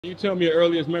Can you tell me your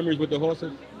earliest memories with the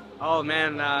horses? Oh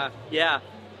man, yeah,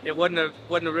 it wasn't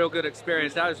a real good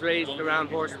experience. I was raised around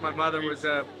horses. My mother was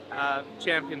a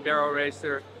champion barrel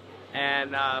racer,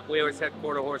 and we always had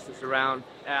quarter horses around.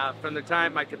 From the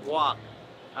time I could walk,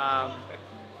 um,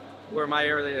 were my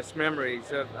earliest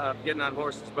memories of getting on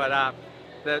horses. But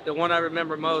the one I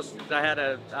remember most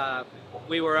is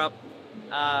we were up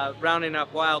rounding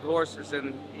up wild horses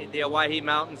in the Owyhee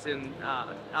Mountains in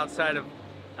outside of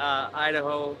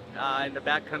Idaho, in the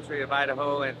backcountry of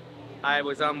Idaho, and I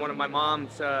was on one of my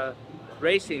mom's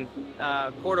racing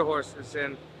quarter horses,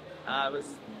 and I was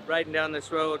riding down this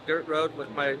dirt road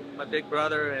with my big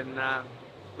brother, and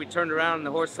we turned around and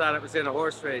the horse thought it was in a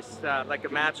horse race, like a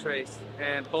match race,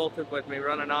 and bolted with me,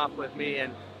 running off with me,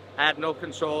 and I had no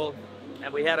control,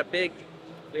 and we had a big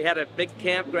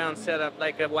campground set up,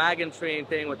 like a wagon train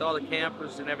thing with all the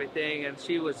campers and everything, and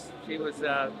she was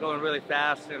going really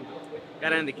fast and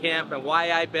got into camp, and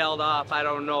why I bailed off, I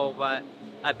don't know, but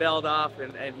I bailed off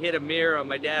and hit a mirror on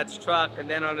my dad's truck and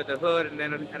then under the hood,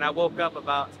 and I woke up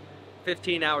about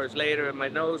 15 hours later, and my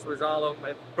nose was all over.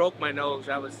 I broke my nose.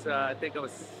 I think I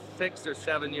was 6 or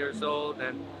 7 years old,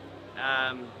 and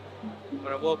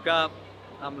when I woke up,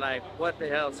 I'm like, what the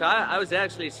hell? So I was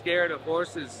actually scared of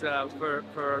horses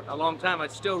for a long time.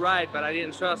 I'd still ride, but I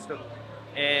didn't trust them.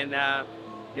 And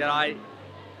you know,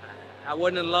 I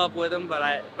wasn't in love with them, but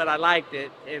I liked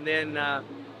it. And then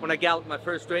when I galloped my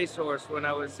first racehorse when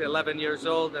I was 11 years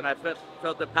old, and I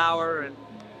felt the power,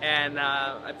 and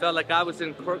I felt like I was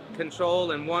in control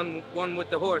and won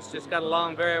with the horse. Just got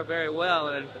along very, very well,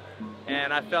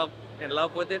 and I felt in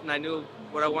love with it, and I knew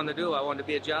what I wanted to do. I wanted to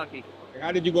be a jockey.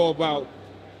 How did you go about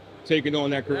taking on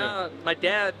that career? My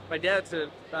dad's a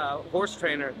horse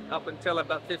trainer up until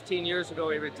about 15 years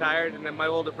ago. He retired, and then my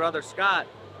older brother Scott,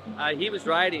 he was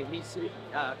riding. He's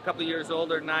a couple of years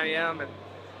older than I am, and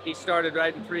he started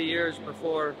riding 3 years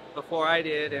before I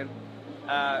did, and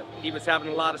he was having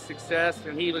a lot of success,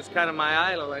 and he was kind of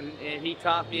my idol, and he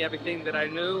taught me everything that I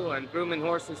knew, and grooming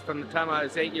horses from the time I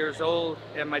was 8 years old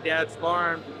in my dad's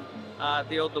barn,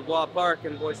 the old Dubois Park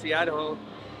in Boise, Idaho.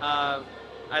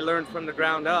 I learned from the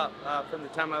ground up from the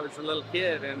time I was a little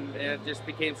kid, and it just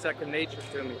became second nature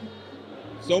to me.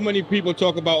 So many people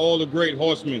talk about all the great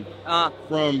horsemen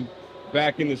from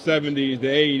back in the 70s, the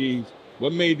 80s.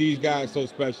 What made these guys so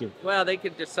special? Well, they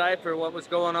could decipher what was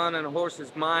going on in a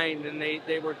horse's mind, and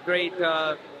they were great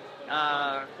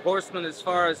horsemen as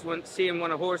far as seeing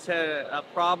when a horse had a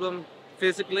problem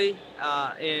physically,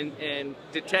 and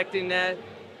detecting that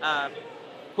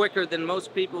quicker than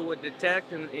most people would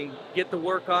detect, and get the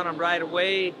work on them right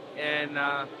away, and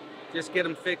just get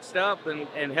them fixed up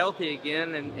and healthy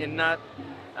again, and not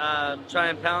try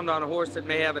and pound on a horse that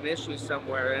may have an issue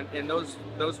somewhere. And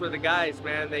those were the guys,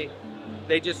 man.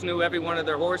 They just knew every one of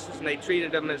their horses, and they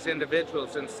treated them as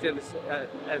individuals instead of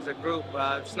as a group.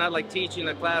 It's not like teaching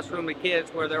a classroom of kids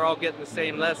where they're all getting the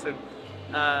same lesson.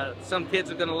 Some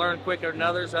kids are going to learn quicker than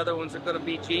others. Other ones are going to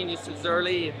be geniuses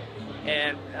early,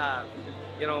 and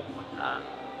you know,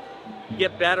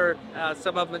 get better.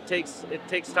 Some of them it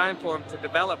takes time for them to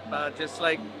develop, just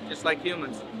like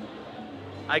humans.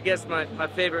 I guess my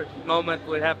favorite moment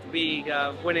would have to be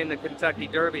winning the Kentucky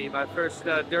Derby. My first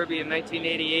Derby in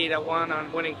 1988, I won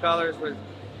on winning colors with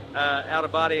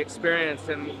out-of-body experience,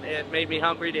 and it made me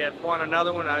hungry to have won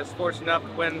another one. I was fortunate enough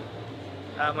to win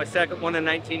my second one in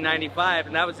 1995,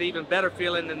 and that was an even better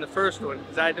feeling than the first one,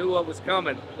 because I knew what was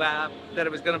coming, that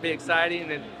it was going to be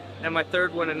exciting. And my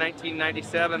third one in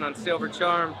 1997 on Silver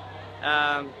Charm,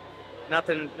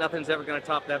 nothing's ever going to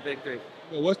top that victory.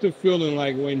 Well, what's the feeling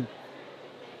like when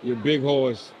your big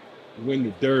horse win the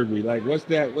Derby? Like, what's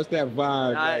that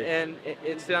vibe like? And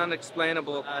it's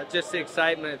unexplainable. Just the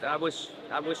excitement. I wish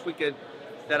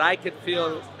I could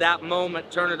feel that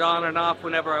moment, turn it on and off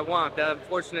whenever I want. The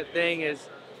unfortunate thing is,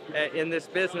 in this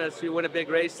business, you win a big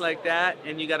race like that,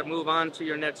 and you got to move on to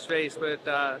your next race.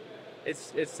 But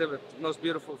it's the most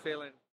beautiful feeling.